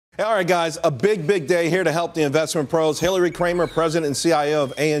All right, guys, a big day here to help the investment pros. Hillary Kramer, president and CIO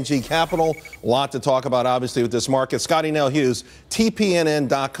of A&G Capital. A lot to talk about, obviously, with this market. Scotty Nell Hughes,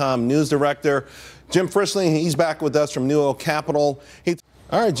 TPNN.com news director. Jim Frischling, he's back with us from New Oak Capital.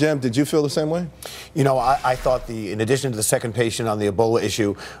 All right, Jim, did you feel the same way? You know, I thought in addition to the second patient on the Ebola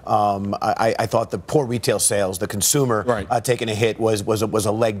issue, I thought the poor retail sales, the consumer taking a hit was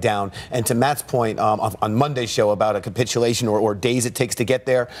a leg down. And to Matt's point on Monday's show about a capitulation or days it takes to get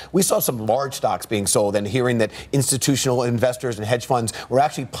there, we saw some large stocks being sold and hearing that institutional investors and hedge funds were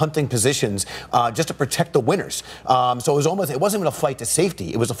actually punting positions just to protect the winners. So it wasn't even a flight to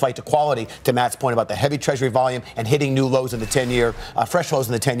safety. It was a flight to quality, to Matt's point about the heavy treasury volume and hitting new lows in the 10-year, fresh lows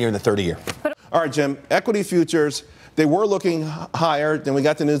in the 10-year and the 30-year. All right, Jim, equity futures, they were looking higher. Then we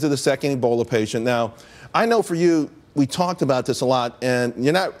got the news of the second Ebola patient. Now, I know for you, we talked about this a lot, and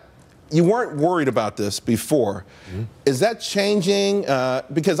you weren't worried about this before. Mm-hmm. Is that changing?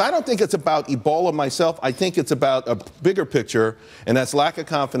 Because I don't think it's about Ebola myself. I think it's about a bigger picture, and that's lack of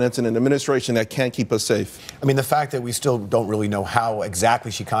confidence in an administration that can't keep us safe. I mean, the fact that we still don't really know how exactly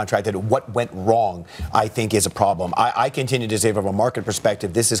she contracted, what went wrong, I think is a problem. I continue to say from a market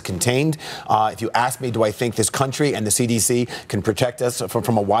perspective, this is contained. If you ask me, do I think this country and the CDC can protect us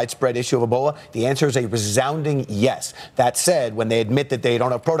from a widespread issue of Ebola? The answer is a resounding yes. That said, when they admit that they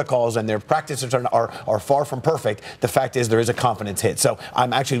don't have protocols and their practices are far from perfect, the fact is there is a confidence hit. So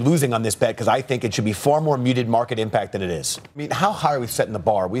I'm actually losing on this bet because I think it should be far more muted market impact than it is. I mean, how high are we setting the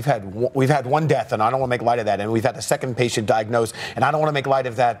bar? We've had one death, and I don't want to make light of that, and we've had a second patient diagnosed, and I don't want to make light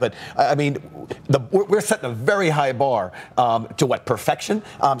of that. But I mean, we're setting a very high bar to what, perfection?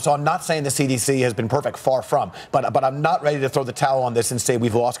 So I'm not saying the CDC has been perfect, far from, but I'm not ready to throw the towel on this and say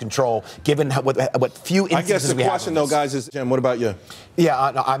we've lost control, given what few instances we have. I guess the question, though, guys, is, Jim, what about you?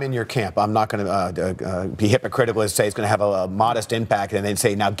 Yeah, no, I'm in your camp. I'm not going to be hypocritical and say it's going to have a modest impact and then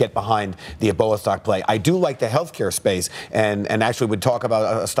say now get behind the Ebola stock play. I do like the healthcare space and actually would talk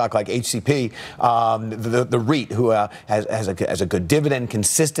about a stock like HCP, the REIT, who has a good dividend,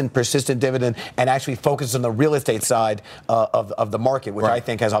 consistent, persistent dividend, and actually focuses on the real estate side of the market, which I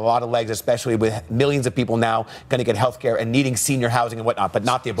think has a lot of legs, especially with millions of people now going to get healthcare and needing senior housing and whatnot, but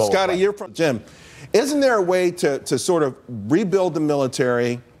not the Ebola. Scott, a year from Jim, isn't there a way to sort of rebuild the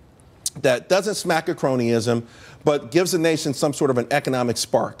military that doesn't smack of cronyism, but gives the nation some sort of an economic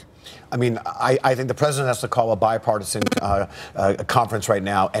spark? I mean, I think the president has to call a bipartisan conference right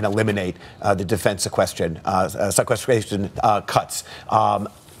now and eliminate the defense sequestration cuts.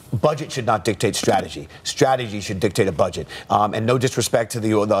 Budget should not dictate strategy. Strategy should dictate a budget. And no disrespect to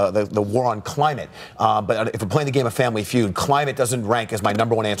the war on climate, but if we're playing the game of Family Feud, climate doesn't rank as my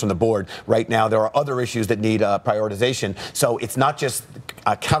 #1 answer on the board right now. There are other issues that need prioritization. So it's not just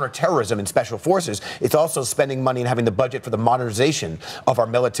counterterrorism and special forces. It's also spending money and having the budget for the modernization of our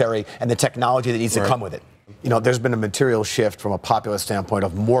military and the technology that needs to come with it. You know, there's been a material shift from a populist standpoint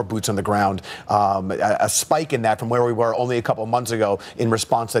of more boots on the ground, a spike in that from where we were only a couple of months ago in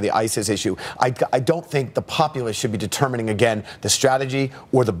response to the ISIS issue. I don't think the populace should be determining, again, the strategy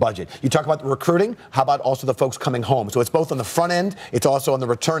or the budget. You talk about the recruiting. How about also the folks coming home? So it's both on the front end. It's also on the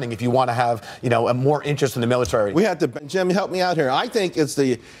returning if you want to have, a more interest in the military. We had to, Jim, help me out here. I think it's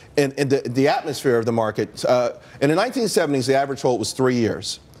the atmosphere of the market. In the 1970s, the average hold was 3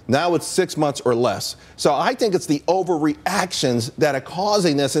 years. Now it's 6 months or less. So I think it's the overreactions that are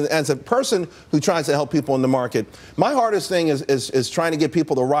causing this. And as a person who tries to help people in the market, my hardest thing is trying to get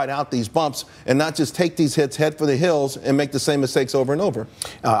people to ride out these bumps and not just take these hits, head for the hills, and make the same mistakes over and over.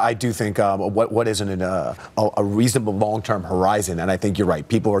 I do think what isn't a reasonable long-term horizon, and I think you're right.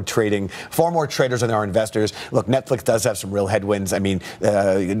 People are trading, far more traders than there are investors. Look, Netflix does have some real headwinds. I mean,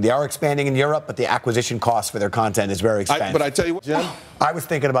 they are expanding in Europe, but the acquisition cost for their content is very expensive. But I tell you what, Jim, I was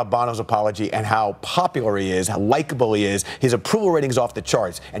thinking about Bono's apology and how popular he is, how likable he is. His approval rating is off the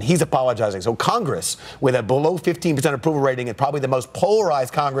charts, and he's apologizing. So Congress, with a below 15% approval rating and probably the most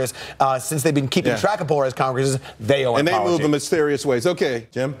polarized Congress since they've been keeping track of polarized Congresses, they owe an apology. And they move in mysterious ways. Okay,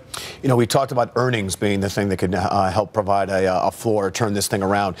 Jim. You know, we talked about earnings being the thing that could help provide a floor, turn this thing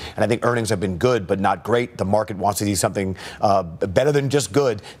around. And I think earnings have been good, but not great. The market wants to see something better than just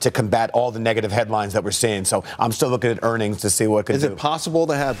good to combat all the negative headlines that we're seeing. So I'm still looking at earnings to see what could do. Is it possible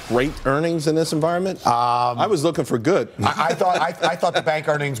to have great earnings in this environment? I was looking for good. I thought the bank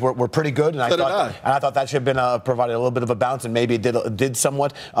earnings were pretty good, and I thought that should have been provided a little bit of a bounce, and maybe it did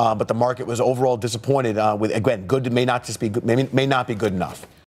somewhat. But the market was overall disappointed. With, again, good may not be good enough.